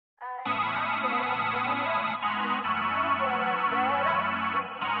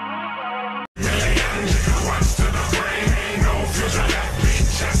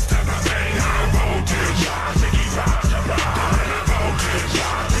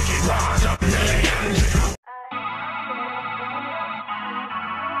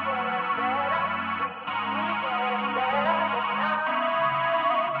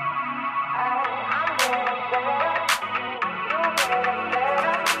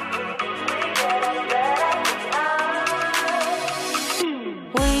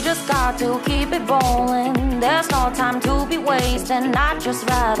got to keep it rolling. There's no time to be wasting. I'd just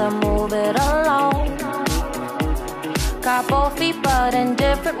rather move it alone. Got both feet but in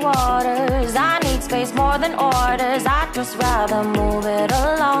different waters. I need space more than orders. I'd just rather move it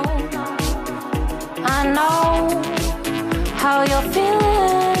alone. I know how you're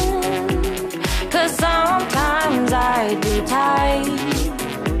feeling, 'cause sometimes I do tight.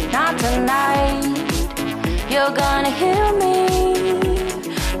 Not tonight. You're gonna hear me,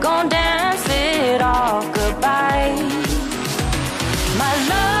 gon' dance it off goodbye. My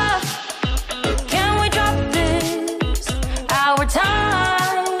love, can we drop this? Our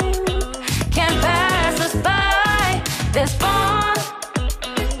time can't pass us by. This bond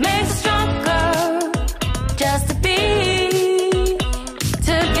makes us stronger, just to be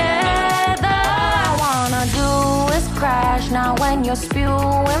together. All I wanna do is crash now when you're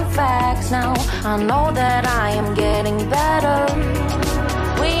spewing facts. Now I know that I am getting better.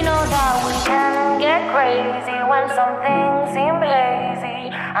 We know that we can get crazy when some things seem lazy.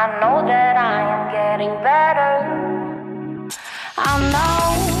 I know that I am getting better. I know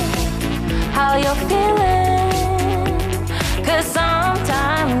how you're feeling, 'cause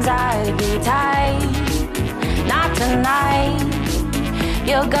sometimes I do tight. Not tonight.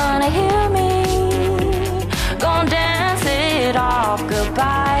 You're gonna hear me, gon' dance it off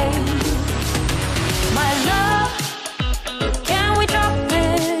goodbye. My love, can we drop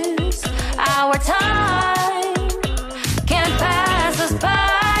this? Our time can't pass us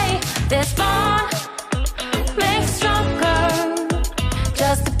by. This bond makes us stronger,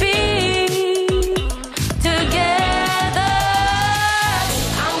 just to be together.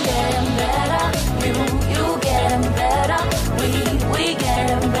 I'm getting better, you getting better. We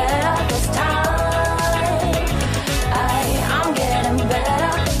getting better this time. I'm getting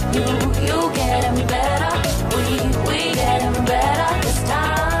better, you getting better. We getting better this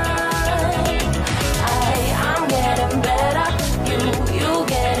time. I'm getting better, you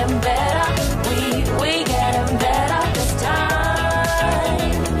getting better. We getting better this time.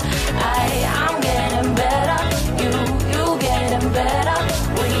 I'm getting better, you getting better.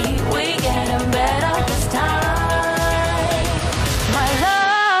 We getting better this time. My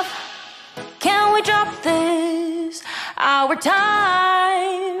love, can we drop this? Our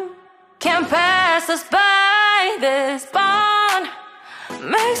time can't pass us by. This bond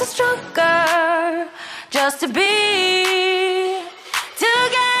makes us stronger, just to be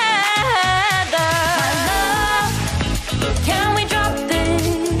together. My love, can we drop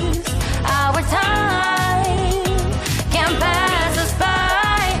this? Our time can't pass us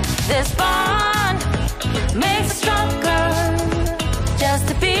by. This bond makes us stronger, just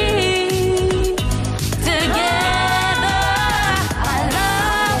to be together. I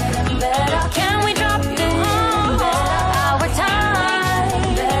love better. Can we drop this? Our time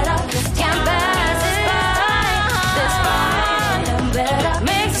can't pass us by. This bond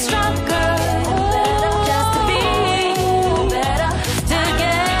makes us stronger, just to be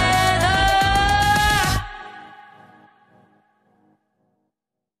together.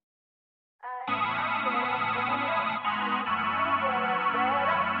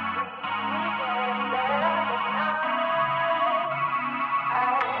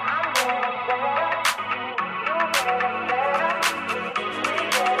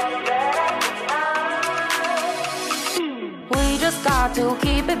 We just got to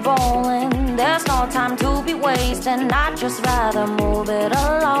keep it rolling. There's no time to be wasting. I'd just rather move it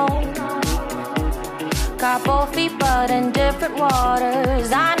alone. Got both feet but in different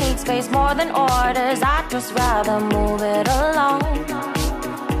waters. I need space more than orders. I'd just rather move it alone.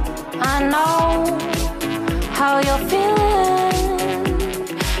 I know how you're feeling,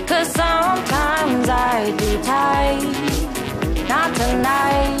 'cause sometimes I do tight. Not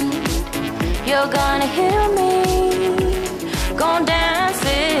tonight. You're gonna hear me, gon' dance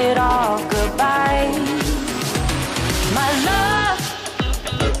it off goodbye. My love,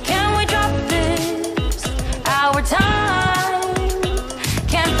 can we drop this? Our time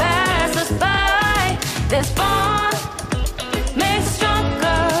can't pass us by. This bond makes us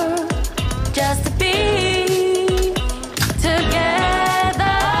stronger, just to be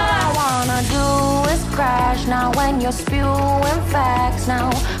together. All I wanna do is crash now when you're spewing facts. Now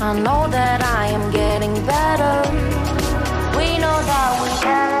I know that I am getting better. We know that we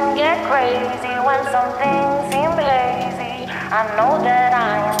can get crazy when some things seem lazy. I know that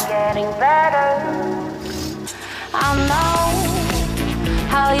I am getting better. I know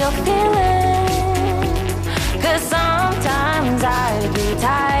how you're feeling, 'cause sometimes I do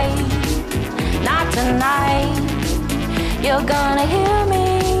tight. Not tonight. You're gonna hear me,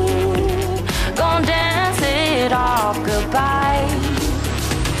 gon' dance it off goodbye.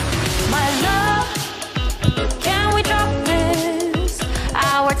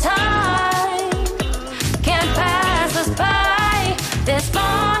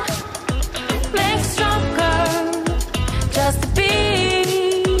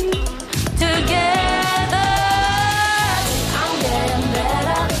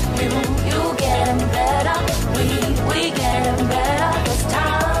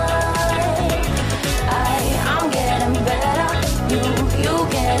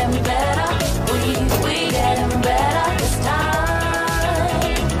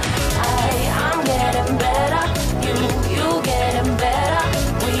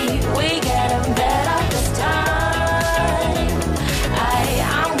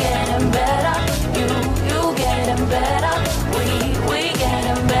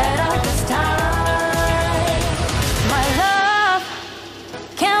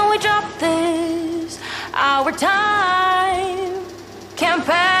 Our time can't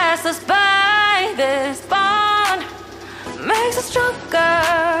pass us by. This bond makes us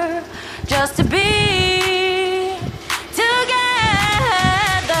stronger just to be together.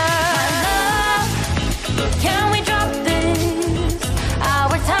 Love, can we drop this?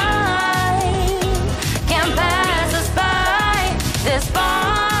 Our time can't pass us by. This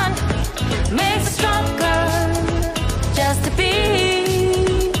bond makes us stronger just to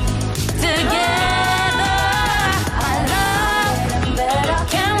be together. I love,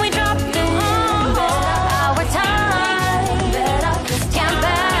 can we drop this? Our time can't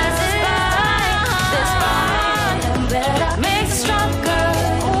pass us by. This bond makes us stronger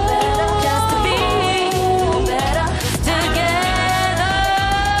just to be together.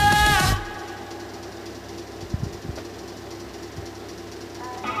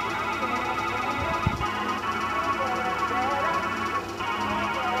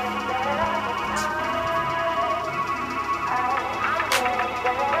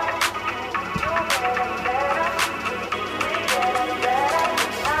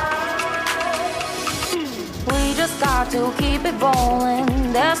 We just got to keep it rolling.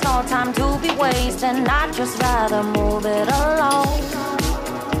 There's no time to be wasting. I'd just rather move it along.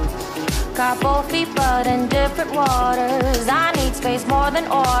 Got both feet but in different waters. I need space more than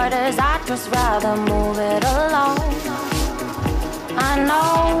orders. I'd just rather move it along. I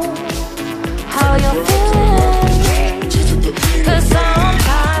know